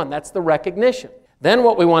step one. That's the recognition. Then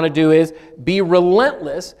what we want to do is be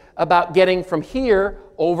relentless about getting from here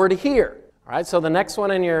over to here. All right, so the next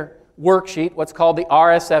one in your worksheet, what's called the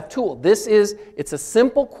RSF tool. It's a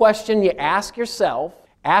simple question you ask yourself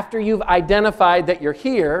after you've identified that you're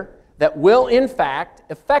here that will, in fact,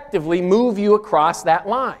 effectively move you across that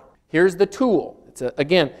line. Here's the tool. It's,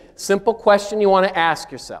 again, simple question you want to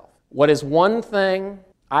ask yourself. What is one thing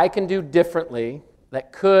I can do differently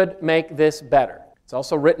that could make this better? It's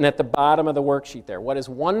also written at the bottom of the worksheet there. What is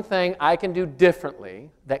one thing I can do differently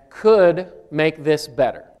that could make this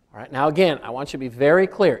better? All right, now again, I want you to be very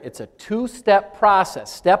clear. It's a two-step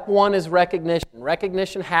process. Step one is recognition.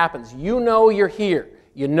 Recognition happens. You know you're here.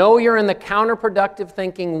 You know you're in the counterproductive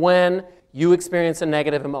thinking when you experience a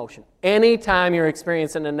negative emotion. Anytime you're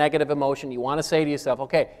experiencing a negative emotion, you want to say to yourself,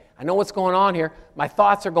 okay, I know what's going on here. My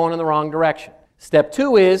thoughts are going in the wrong direction. Step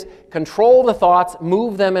two is control the thoughts,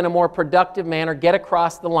 move them in a more productive manner, get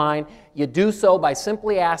across the line. You do so by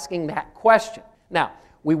simply asking that question. Now,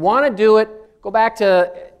 we want to do it. Go back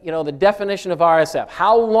to the definition of RSF.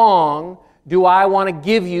 How long do I want to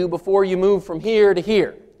give you before you move from here to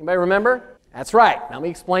here? Anybody remember? That's right. Now let me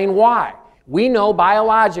explain why. We know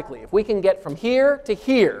biologically, if we can get from here to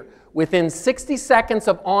here within 60 seconds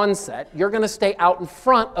of onset, you're going to stay out in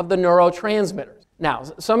front of the neurotransmitters. Now,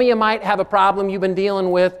 some of you might have a problem you've been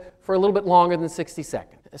dealing with for a little bit longer than 60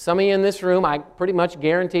 seconds. Some of you in this room, I pretty much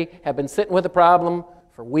guarantee, have been sitting with a problem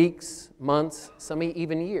for weeks, months, some of you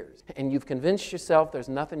even years. And you've convinced yourself there's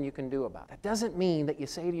nothing you can do about it. That doesn't mean that you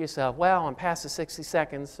say to yourself, well, I'm past the 60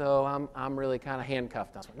 seconds, so I'm really kind of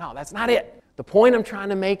handcuffed. No, that's not it. The point I'm trying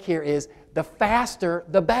to make here is the faster,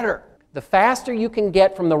 the better. The faster you can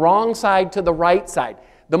get from the wrong side to the right side.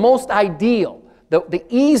 The most ideal, the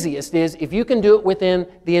easiest is if you can do it within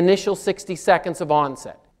the initial 60 seconds of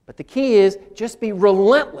onset. But the key is just be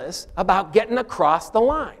relentless about getting across the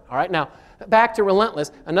line. All right, now, back to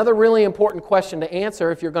relentless. Another really important question to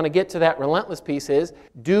answer if you're going to get to that relentless piece is,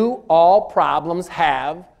 do all problems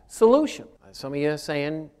have solution? Some of you are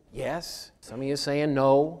saying yes. Some of you are saying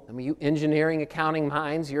no. Some of you engineering, accounting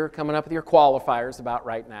minds, you're coming up with your qualifiers about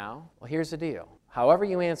right now. Well, here's the deal. However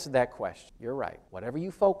you answered that question, you're right. Whatever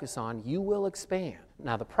you focus on, you will expand.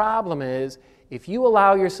 Now, the problem is, if you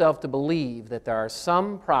allow yourself to believe that there are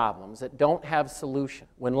some problems that don't have solution,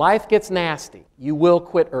 when life gets nasty, you will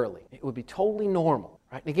quit early. It would be totally normal,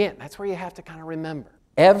 right? And again, that's where you have to kind of remember.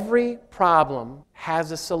 Every problem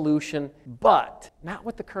has a solution, but not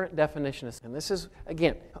what the current definition is. And this is,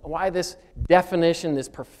 again, why this definition, this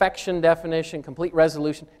perfection definition, complete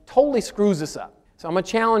resolution, totally screws us up. So I'm going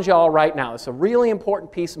to challenge you all right now. It's a really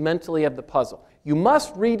important piece mentally of the puzzle. You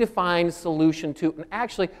must redefine solution to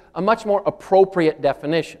actually a much more appropriate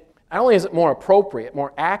definition. Not only is it more appropriate,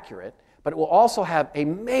 more accurate, but it will also have a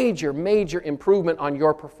major, major improvement on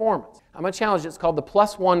your performance. I'm going to challenge you. It's called the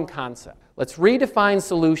 +1 concept. Let's redefine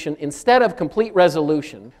solution. Instead of complete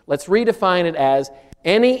resolution, let's redefine it as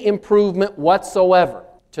any improvement whatsoever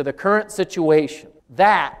to the current situation.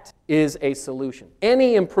 That is a solution.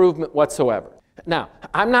 Any improvement whatsoever. Now,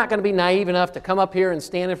 I'm not going to be naive enough to come up here and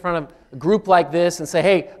stand in front of a group like this and say,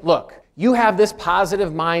 hey, look, you have this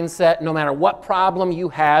positive mindset. No matter what problem you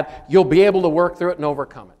have, you'll be able to work through it and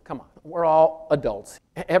overcome it. Come on. We're all adults.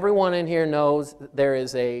 Everyone in here knows that there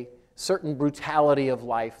is a certain brutality of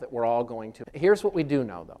life that we're all going to. Here's what we do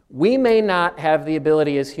know, though. We may not have the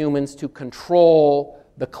ability as humans to control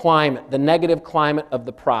the climate, the negative climate of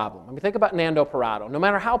the problem. I mean, think about Nando Parado. No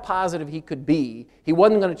matter how positive he could be, he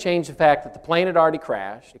wasn't going to change the fact that the plane had already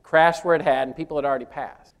crashed. It crashed where it had, and people had already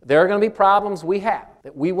passed. There are going to be problems we have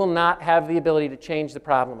that we will not have the ability to change the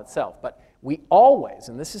problem itself. But we always,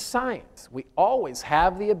 and this is science, we always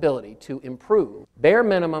have the ability to improve, bare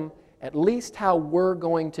minimum, at least how we're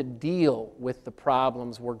going to deal with the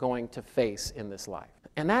problems we're going to face in this life.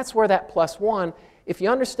 And that's where that +1, if you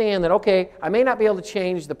understand that, okay, I may not be able to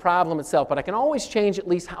change the problem itself, but I can always change at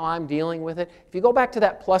least how I'm dealing with it. If you go back to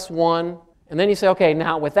that +1, and then you say, okay,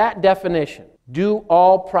 now with that definition, do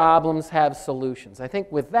all problems have solutions? I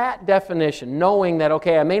think with that definition, knowing that,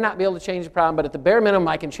 okay, I may not be able to change the problem, but at the bare minimum,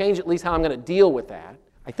 I can change at least how I'm going to deal with that.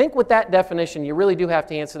 I think with that definition, you really do have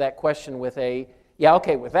to answer that question with a, yeah,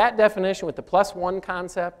 okay, with that definition, with the +1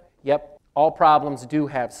 concept, yep, all problems do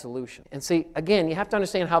have solutions. And see, again, you have to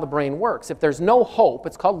understand how the brain works. If there's no hope,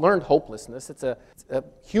 it's called learned hopelessness. It's a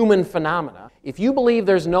human phenomena. If you believe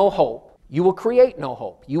there's no hope, you will create no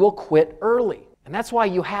hope. You will quit early. And that's why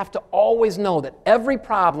you have to always know that every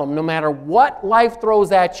problem, no matter what life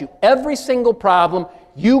throws at you, every single problem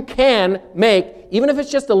you can make, even if it's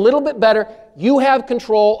just a little bit better, you have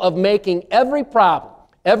control of making every problem,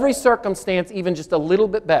 every circumstance, even just a little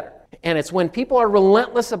bit better. And it's when people are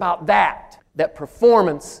relentless about that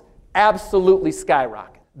performance absolutely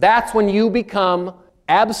skyrockets. That's when you become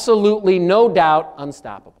absolutely, no doubt,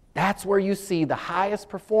 unstoppable. That's where you see the highest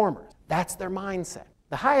performers. That's their mindset.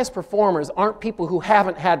 The highest performers aren't people who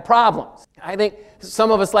haven't had problems. I think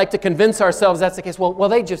some of us like to convince ourselves that's the case. Well,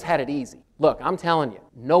 they just had it easy. Look, I'm telling you,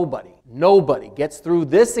 nobody gets through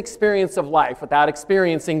this experience of life without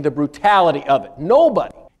experiencing the brutality of it.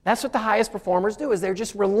 Nobody. That's what the highest performers do, is they're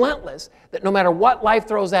just relentless that no matter what life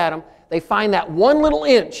throws at them, they find that one little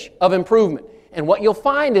inch of improvement. And what you'll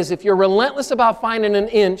find is if you're relentless about finding an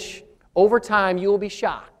inch, over time you will be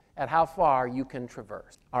shocked at how far you can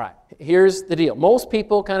traverse. All right, here's the deal. Most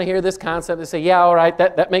people kind of hear this concept. They say, yeah, all right,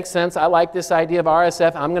 that makes sense. I like this idea of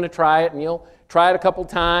RSF. I'm going to try it, and you'll try it a couple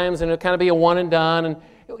times, and it'll kind of be a one and done. And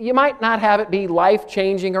you might not have it be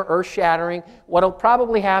life-changing or earth-shattering. What'll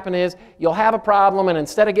probably happen is you'll have a problem, and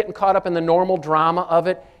instead of getting caught up in the normal drama of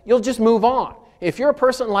it, you'll just move on. If you're a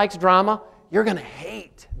person that likes drama, you're going to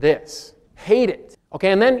hate this. Hate it.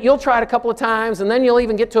 Okay, and then you'll try it a couple of times, and then you'll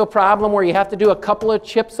even get to a problem where you have to do a couple of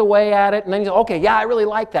chips away at it, and then you say, okay, yeah, I really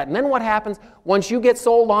like that. And then what happens, once you get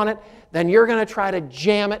sold on it, then you're going to try to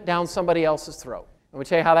jam it down somebody else's throat. Let me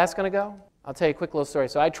tell you how that's going to go. I'll tell you a quick little story.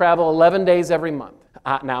 So I travel 11 days every month.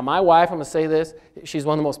 Now, my wife, I'm going to say this, she's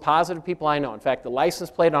one of the most positive people I know. In fact, the license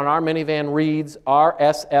plate on our minivan reads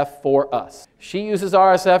RSF for us. She uses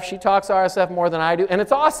RSF. She talks RSF more than I do, and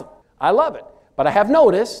it's awesome. I love it. But I have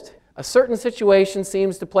noticed a certain situation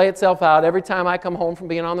seems to play itself out every time I come home from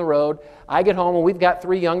being on the road. I get home and we've got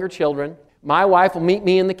 3 younger children. My wife will meet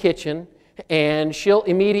me in the kitchen and she'll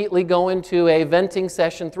immediately go into a venting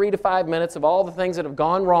session, 3 to 5 minutes of all the things that have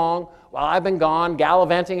gone wrong while I've been gone,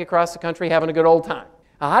 gallivanting across the country, having a good old time.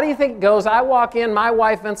 Now, how do you think it goes? I walk in, my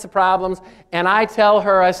wife vents the problems, and I tell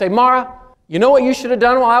her, I say, Mara, you know what you should have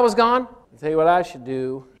done while I was gone? I'll tell you what I should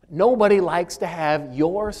do. Nobody likes to have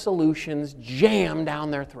your solutions jammed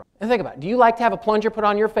down their throat. And think about it. Do you like to have a plunger put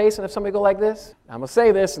on your face and have somebody go like this? I'm going to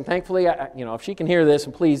say this, and thankfully, if she can hear this,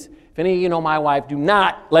 and please, if any of you know my wife, do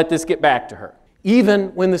not let this get back to her.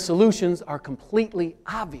 Even when the solutions are completely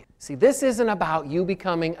obvious. See, this isn't about you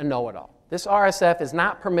becoming a know-it-all. This RSF is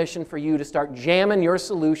not permission for you to start jamming your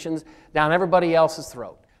solutions down everybody else's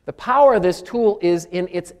throat. The power of this tool is in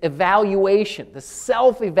its evaluation, the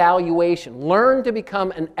self-evaluation. Learn to become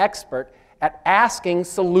an expert at asking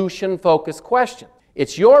solution-focused questions.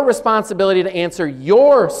 It's your responsibility to answer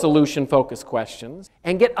your solution-focused questions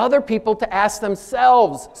and get other people to ask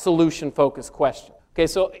themselves solution-focused questions. Okay,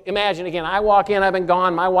 so imagine, again, I walk in, I've been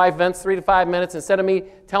gone, my wife vents 3 to 5 minutes. Instead of me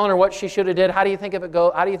telling her what she should have did, how do you think it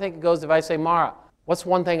goes if I say, Mara, what's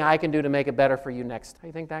one thing I can do to make it better for you next? How do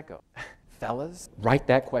you think that goes? Fellas, write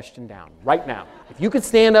that question down right now. If you could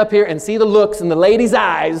stand up here and see the looks in the lady's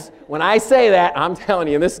eyes when I say that, I'm telling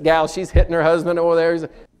you, this gal, she's hitting her husband over there.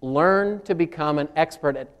 Learn to become an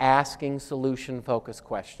expert at asking solution-focused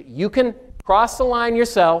questions. You can cross the line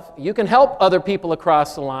yourself. You can help other people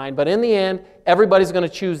across the line, but in the end, everybody's going to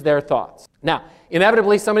choose their thoughts. Now,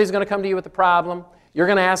 inevitably, somebody's going to come to you with a problem. You're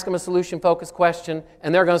going to ask them a solution-focused question,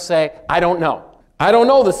 and they're going to say, I don't know. I don't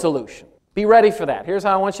know the solution. Be ready for that. Here's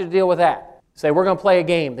how I want you to deal with that. Say, we're going to play a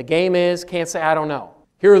game. The game is, can't say, I don't know.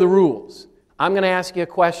 Here are the rules. I'm going to ask you a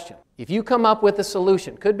question. If you come up with a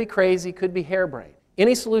solution, could be crazy, could be harebrained.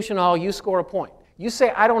 Any solution at all, you score a point. You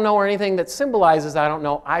say, I don't know, or anything that symbolizes I don't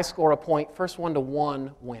know, I score a point. First one to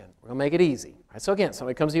 1 win. We're going to make it easy. All right, so again,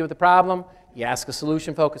 somebody comes to you with a problem. You ask a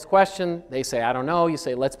solution-focused question. They say, I don't know. You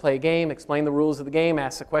say, let's play a game. Explain the rules of the game.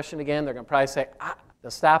 Ask the question again. They're going to probably say,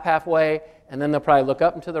 They'll stop halfway, and then they'll probably look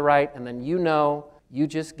up and to the right, and then you know you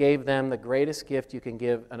just gave them the greatest gift you can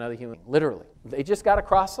give another human being. Literally. They just got to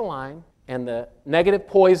cross the line, and the negative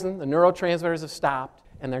poison, the neurotransmitters have stopped,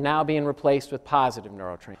 and they're now being replaced with positive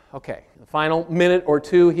neurotransmitters. Okay, the final minute or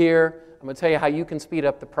two here, I'm going to tell you how you can speed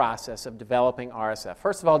up the process of developing RSF.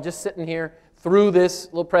 First of all, just sitting here through this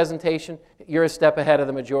little presentation, you're a step ahead of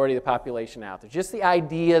the majority of the population out there. Just the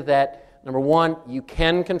idea that, number one, you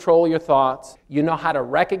can control your thoughts, you know how to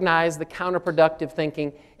recognize the counterproductive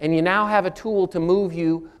thinking, and you now have a tool to move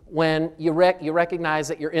you when you recognize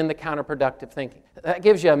that you're in the counterproductive thinking. That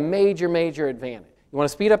gives you a major, major advantage. You want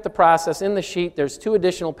to speed up the process. In the sheet, there's 2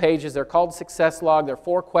 additional pages. They're called Success Log. They're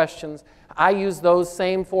 4 questions. I use those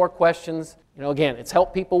same 4 questions. Again, it's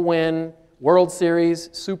helped people win World Series,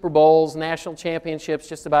 Super Bowls, national championships,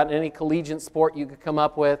 just about any collegiate sport you could come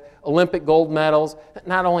up with, Olympic gold medals.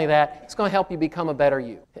 Not only that, it's going to help you become a better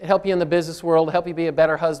you. It'll help you in the business world, help you be a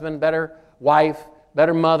better husband, better wife,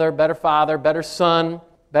 better mother, better father, better son,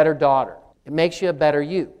 better daughter. It makes you a better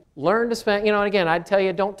you. Learn to spend, and again, I'd tell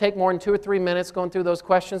you don't take more than 2 or 3 minutes going through those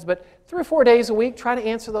questions, but 3 or 4 days a week, try to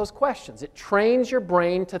answer those questions. It trains your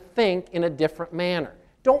brain to think in a different manner.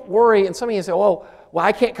 Don't worry, and some of you say, well,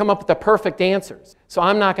 I can't come up with the perfect answers, so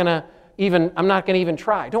I'm not going to even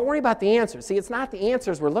try. Don't worry about the answers. See, it's not the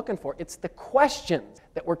answers we're looking for, it's the questions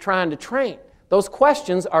that we're trying to train. Those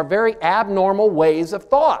questions are very abnormal ways of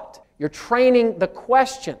thought. You're training the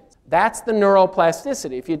questions. That's the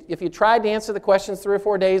neuroplasticity. If you tried to answer the questions 3 or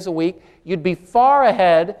 4 days a week, you'd be far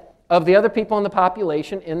ahead of the other people in the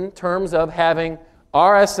population in terms of having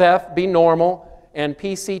RSF be normal and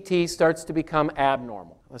PCT starts to become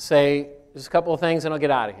abnormal. Let's say just a couple of things and I'll get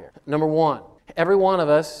out of here. Number 1, every one of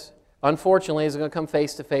us, unfortunately, is going to come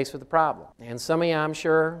face to face with a problem. And some of you, I'm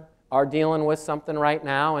sure, are dealing with something right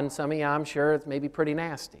now, and some of you, I'm sure, it's maybe pretty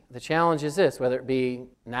nasty. The challenge is this, whether it be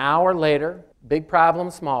now or later, big problem,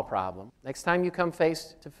 small problem, next time you come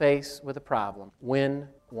face to face with a problem, win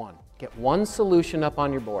one. Get one solution up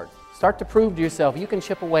on your board. Start to prove to yourself you can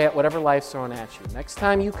chip away at whatever life's throwing at you. Next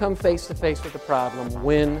time you come face to face with a problem,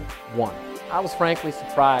 win one. I was frankly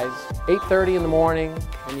surprised. 8:30 in the morning,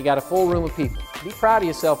 and you got a full room of people. Be proud of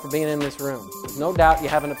yourself for being in this room. There's no doubt you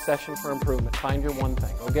have an obsession for improvement. Find your one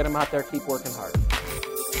thing. Go get them out there. Keep working hard.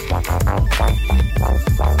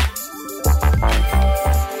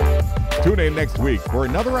 Tune in next week for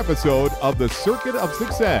another episode of The Circuit of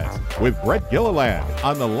Success with Brett Gilliland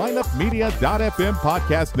on the lineupmedia.fm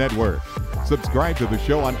podcast network. Subscribe to the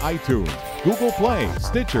show on iTunes, Google Play,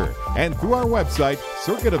 Stitcher, and through our website,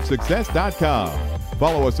 circuitofsuccess.com.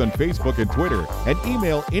 Follow us on Facebook and Twitter, and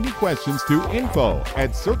email any questions to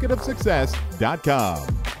info@circuitofsuccess.com.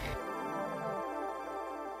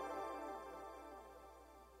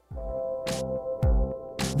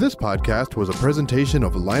 This podcast was a presentation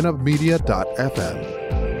of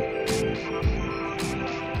lineupmedia.fm.